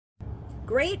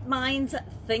Great minds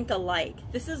think alike.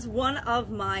 This is one of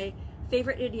my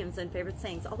favorite idioms and favorite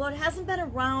sayings, although it hasn't been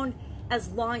around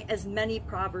as long as many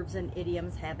proverbs and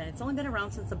idioms have been. It's only been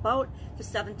around since about the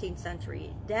 17th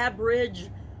century. Dabbridge,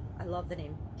 I love the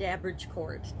name, Dabbridge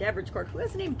Court. Dabbridge Court. Who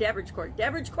has the name Dabbridge Court?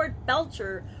 Dabbridge Court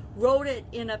Belcher wrote it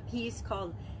in a piece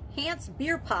called Hant's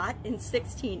Beer Pot in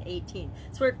 1618.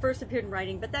 That's where it first appeared in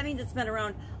writing, but that means it's been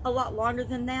around a lot longer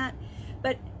than that.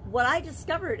 But what I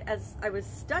discovered as I was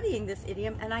studying this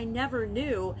idiom, and I never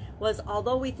knew, was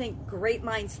although we think great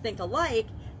minds think alike,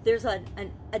 there's an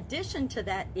addition to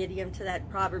that idiom, to that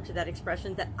proverb, to that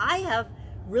expression that I have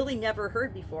really never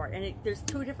heard before. And there's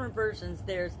two different versions.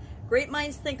 There's great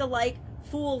minds think alike,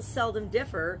 fools seldom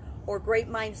differ, or great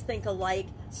minds think alike,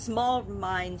 small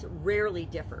minds rarely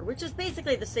differ, which is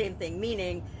basically the same thing,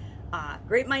 meaning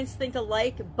great minds think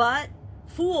alike, but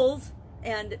fools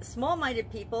and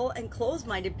small-minded people and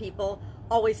closed-minded people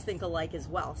always think alike as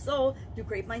well. So do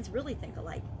great minds really think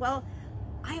alike? Well,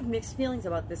 I have mixed feelings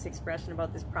about this expression,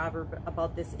 about this proverb,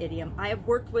 about this idiom. I have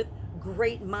worked with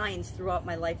great minds throughout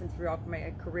my life and throughout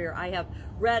my career. I have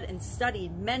read and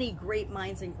studied many great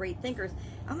minds and great thinkers.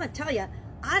 I'm going to tell you,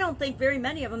 I don't think very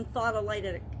many of them thought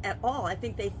alike at all. I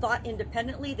think they thought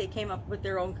independently. They came up with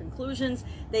their own conclusions.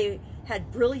 They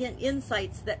had brilliant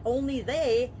insights that only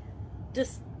they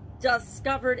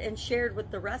discovered and shared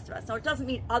with the rest of us. Now, it doesn't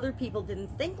mean other people didn't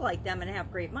think like them and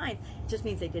have great minds. It just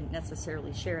means they didn't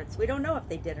necessarily share it. So we don't know if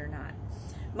they did or not.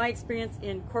 My experience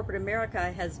in corporate America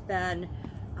has been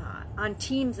on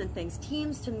teams and things.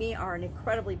 Teams, to me, are an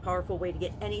incredibly powerful way to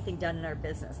get anything done in our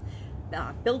business.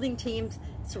 Building teams,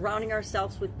 surrounding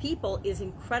ourselves with people is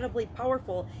incredibly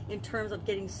powerful in terms of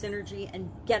getting synergy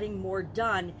and getting more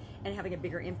done and having a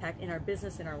bigger impact in our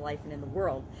business, in our life, and in the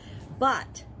world.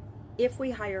 But if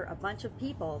we hire a bunch of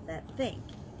people that think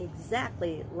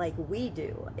exactly like we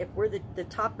do, if we're the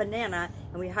top banana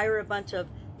and we hire a bunch of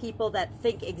people that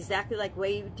think exactly like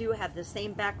we do, have the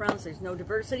same backgrounds, there's no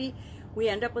diversity, we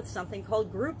end up with something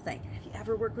called groupthink. Have you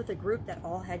ever worked with a group that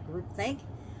all had groupthink?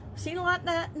 We've seen a lot of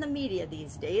that in the media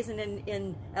these days, and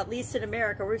in at least in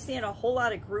America, we're seeing a whole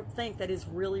lot of groupthink that is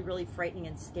really, really frightening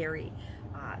and scary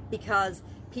because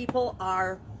people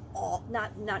are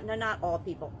not all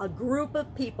people. A group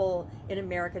of people in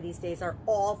America these days are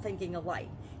all thinking alike,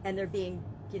 and they're being,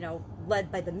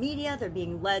 led by the media. They're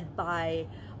being led by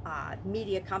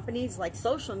media companies like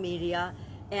social media,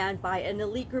 and by an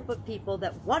elite group of people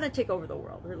that want to take over the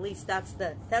world, or at least that's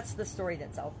the story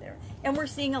that's out there. And we're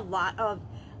seeing a lot of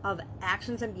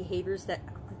actions and behaviors that,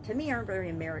 to me, aren't very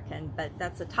American, but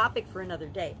that's a topic for another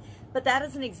day. But that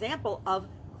is an example of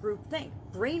groupthink.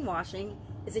 Brainwashing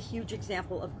is a huge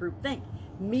example of groupthink.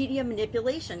 Media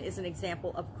manipulation is an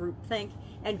example of groupthink,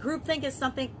 and groupthink is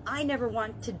something I never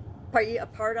want to be a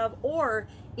part of or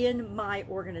in my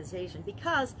organization,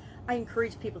 because I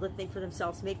encourage people to think for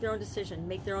themselves, make their own decision,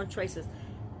 make their own choices,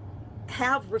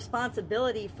 have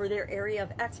responsibility for their area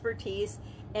of expertise,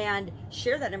 and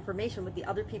share that information with the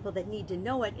other people that need to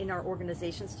know it in our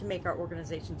organizations to make our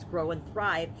organizations grow and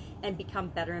thrive and become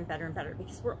better and better and better,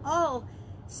 because we're all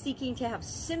seeking to have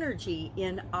synergy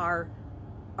in our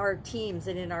teams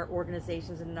and in our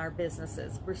organizations and in our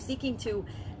businesses. We're seeking to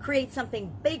create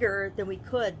something bigger than we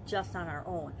could just on our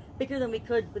own, bigger than we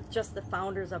could with just the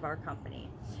founders of our company,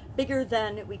 bigger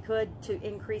than we could to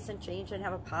increase and change and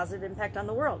have a positive impact on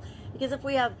the world. Because if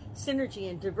we have synergy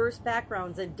and diverse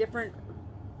backgrounds and different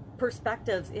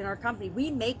perspectives in our company,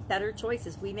 we make better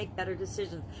choices, we make better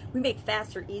decisions, we make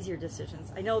faster, easier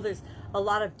decisions. I know there's a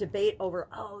lot of debate over,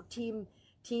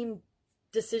 team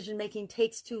decision making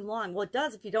takes too long. Well, it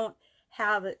does if you don't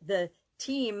have the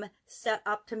team set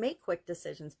up to make quick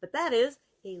decisions. But that is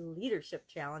a leadership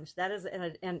challenge. That is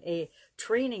a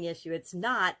training issue. It's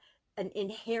not an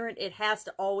inherent, it has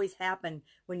to always happen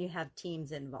when you have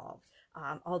teams involved.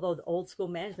 Although the old school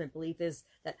management belief is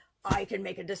that I can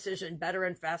make a decision better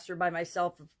and faster by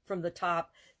myself from the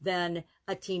top than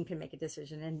a team can make a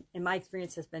decision. And my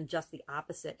experience has been just the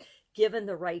opposite. Given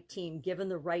the right team, given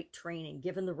the right training,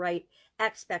 given the right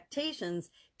expectations,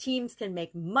 teams can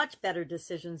make much better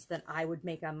decisions than I would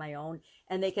make on my own.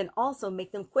 And they can also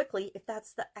make them quickly if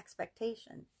that's the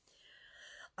expectation.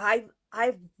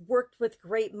 I've worked with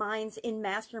great minds in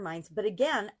masterminds, but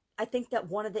again, I think that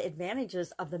one of the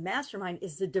advantages of the mastermind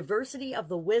is the diversity of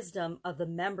the wisdom of the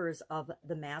members of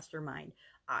the mastermind.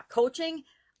 Coaching,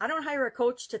 I don't hire a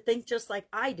coach to think just like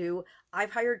I do.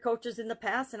 I've hired coaches in the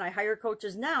past, and I hire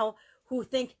coaches now who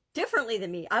think differently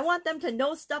than me. I want them to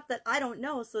know stuff that I don't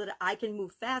know so that I can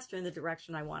move faster in the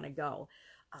direction I want to go.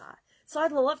 So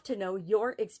I'd love to know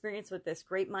your experience with this.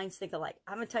 Great minds think alike.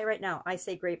 I'm going to tell you right now, I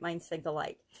say great minds think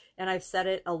alike. And I've said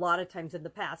it a lot of times in the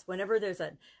past. Whenever there's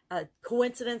a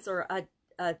coincidence or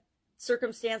a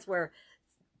circumstance where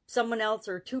someone else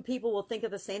or two people will think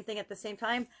of the same thing at the same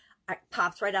time, it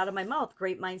pops right out of my mouth.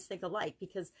 Great minds think alike.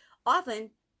 Because often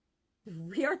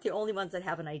we aren't the only ones that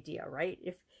have an idea, right?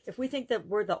 If we think that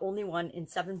we're the only one in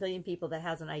 7 billion people that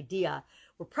has an idea,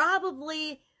 we're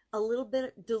probably a little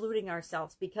bit deluding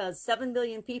ourselves, because 7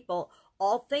 billion people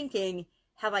all thinking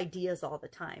have ideas all the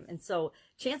time. And so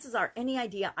chances are any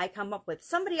idea I come up with,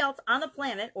 somebody else on the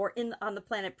planet or on the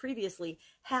planet previously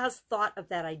has thought of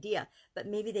that idea, but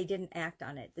maybe they didn't act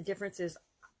on it. The difference is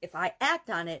if I act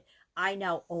on it, I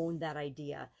now own that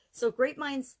idea. So great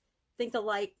minds think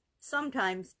alike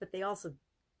sometimes, but they also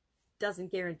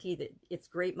doesn't guarantee that it's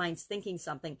great minds thinking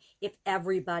something if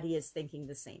everybody is thinking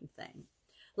the same thing.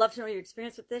 Love to know your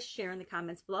experience with this. Share in the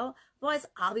comments below. Otherwise,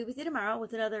 I'll be with you tomorrow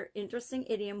with another interesting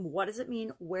idiom. What does it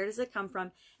mean? Where does it come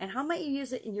from? And how might you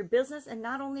use it in your business? And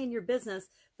not only in your business,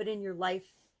 but in your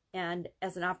life and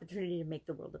as an opportunity to make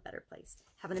the world a better place.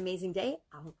 Have an amazing day.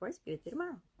 I'll, of course, be with you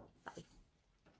tomorrow.